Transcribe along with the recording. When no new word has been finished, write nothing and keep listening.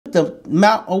the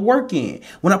amount of work in,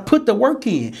 when I put the work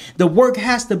in, the work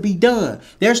has to be done.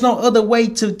 There's no other way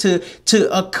to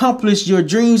accomplish your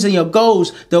dreams and your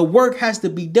goals. The work has to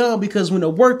be done, because when the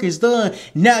work is done,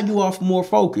 now you are more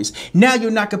focused. Now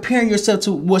you're not comparing yourself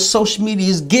to what social media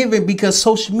is giving, because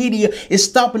social media is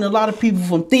stopping a lot of people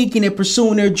from thinking and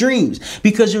pursuing their dreams.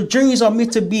 Because your dreams are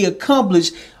meant to be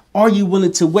accomplished. Are you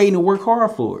willing to wait and work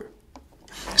hard for it?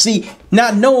 See,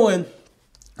 not knowing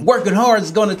working hard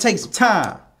is going to take some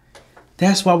time.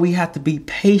 That's why we have to be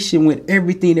patient with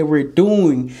everything that we're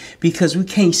doing, because we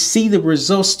can't see the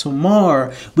results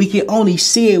tomorrow. We can only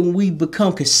see it when we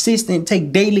become consistent and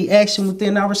take daily action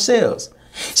within ourselves.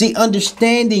 See,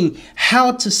 understanding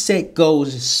how to set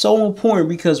goals is so important,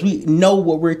 because we know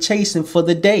what we're chasing for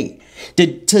the day.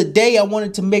 Today, I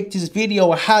wanted to make this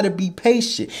video on how to be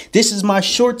patient. This is my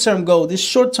short-term goal. This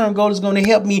short-term goal is going to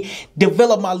help me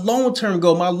develop my long-term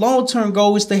goal. My long-term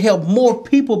goal is to help more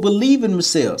people believe in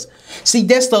themselves. See,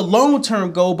 that's the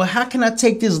long-term goal, but how can I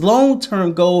take this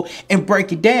long-term goal and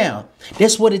break it down?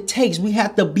 That's what it takes. We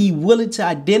have to be willing to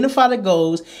identify the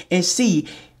goals and see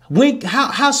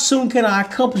how soon can I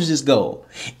accomplish this goal?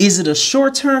 Is it a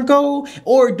short-term goal,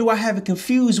 or do I have it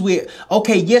confused with,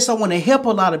 okay, yes, I want to help a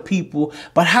lot of people,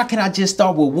 but how can I just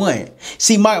start with one?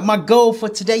 See, my goal for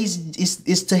today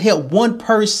is to help one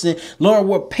person learn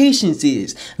what patience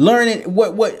is, learning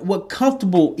what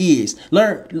comfortable is,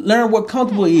 learn what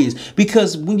comfortable is.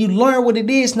 Because when you learn what it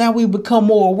is, now we become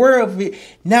more aware of it.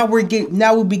 Now we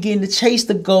begin to chase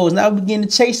the goals. Now we begin to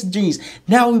chase the dreams.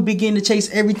 Now we begin to chase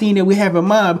everything that we have in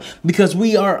mind, because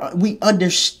we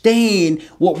understand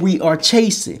what we are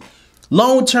chasing.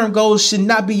 Long-term goals should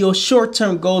not be your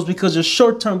short-term goals, because your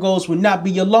short-term goals will not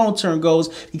be your long-term goals,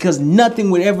 because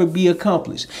nothing would ever be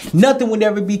accomplished. Nothing would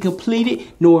ever be completed,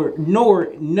 nor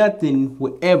nothing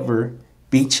would ever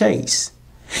be chased.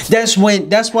 That's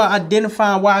why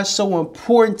identifying why it's so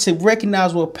important to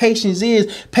recognize what patience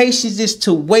is. Patience is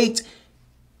to wait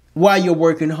while you're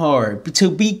working hard.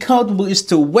 To be comfortable is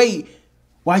to wait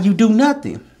while you do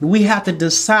nothing. We have to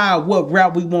decide what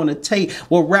route we want to take,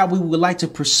 what route we would like to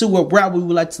pursue, what route we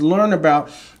would like to learn about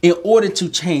in order to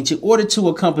change, in order to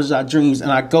accomplish our dreams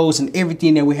and our goals and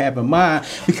everything that we have in mind.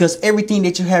 Because everything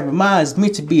that you have in mind is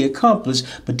meant to be accomplished,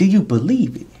 but do you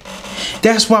believe it?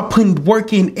 That's why putting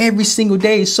work in every single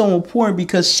day is so important,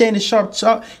 because Shannon Sharp is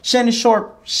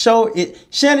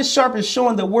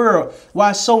showing the world why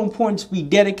it's so important to be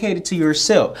dedicated to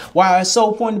yourself, why it's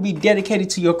so important to be dedicated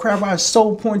to your craft, why it's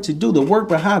so important to do the work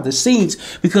behind the scenes.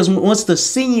 Because once the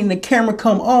scene and the camera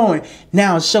come on,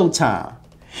 now it's showtime.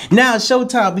 Now it's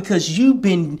showtime, because you've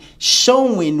been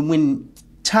showing when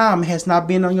time has not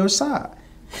been on your side.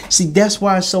 See, that's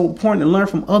why it's so important to learn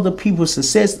from other people's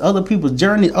success, other people's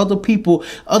journey, other people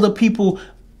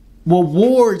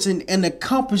rewards and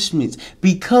accomplishments,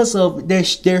 because of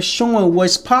they're showing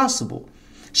what's possible.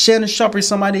 Shannon Sharp is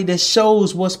somebody that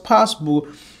shows what's possible,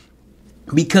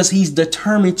 because he's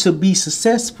determined to be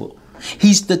successful.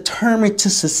 He's determined to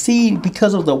succeed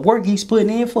because of the work he's putting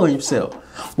in for himself.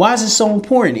 Why is it so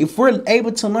important? If we're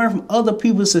able to learn from other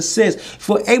people's success, if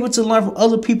we're able to learn from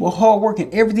other people's hard work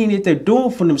and everything that they're doing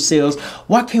for themselves,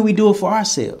 why can't we do it for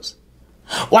ourselves?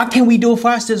 Why can't we do it for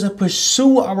ourselves and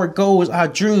pursue our goals, our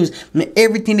dreams, and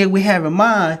everything that we have in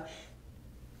mind?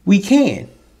 We can.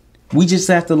 We just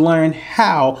have to learn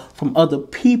how from other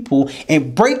people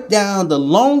and break down the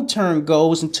long-term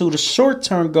goals into the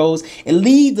short-term goals, and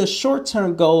leave the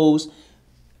short-term goals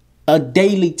a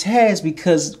daily task,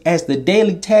 because as the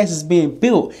daily task is being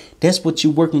built, that's what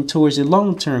you're working towards your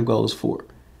long-term goals for.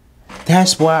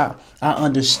 That's why I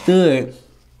understood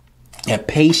that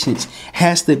patience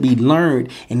has to be learned,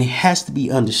 and it has to be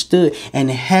understood,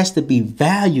 and it has to be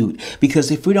valued.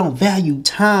 Because if we don't value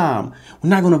time,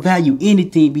 we're not going to value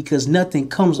anything, because nothing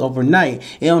comes overnight.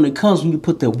 It only comes when you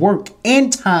put the work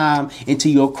and time into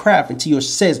your craft, into your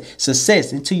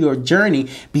success, into your journey,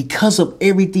 because of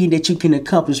everything that you can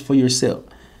accomplish for yourself.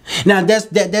 Now,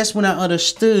 that's when I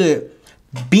understood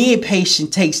being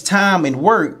patient takes time and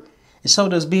work. And so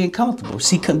does being comfortable.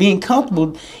 See, being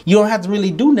comfortable, you don't have to really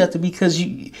do nothing, because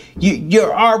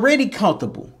you're already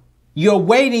comfortable. You're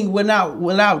waiting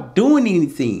without doing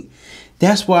anything.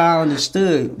 That's why I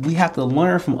understood we have to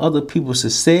learn from other people's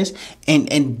success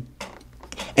and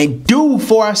do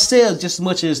for ourselves just as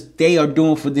much as they are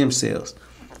doing for themselves.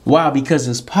 Why? Because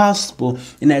it's possible,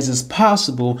 and as it's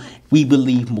possible, we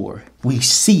believe more. We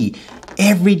see.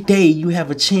 Every day you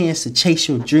have a chance to chase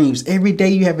your dreams. Every day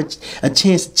you have a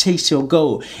chance to chase your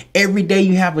goal. Every day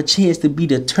you have a chance to be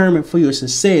determined for your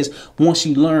success once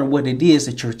you learn what it is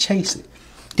that you're chasing.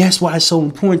 That's why it's so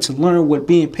important to learn what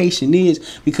being patient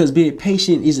is, because being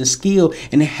patient is a skill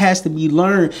and it has to be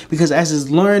learned, because as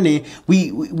it's learning,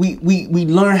 we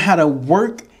learn how to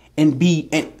work and we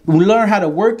learn how to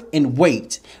work and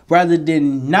wait rather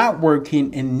than not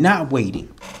working and not waiting.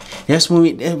 That's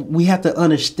when we have to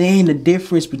understand the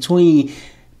difference between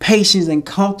patience and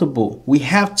comfortable. We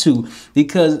have to,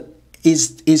 because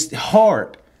it's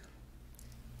hard.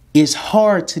 It's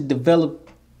hard to develop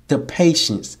the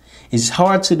patience. It's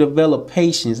hard to develop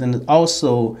patience, and it's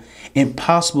also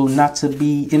impossible not to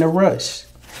be in a rush.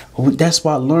 That's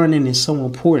why learning is so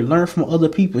important. Learn from other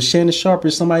people. Shannon Sharp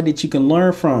is somebody that you can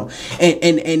learn from,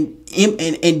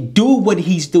 and do what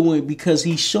he's doing, because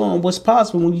he's showing what's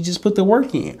possible when you just put the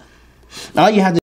work in. All you have to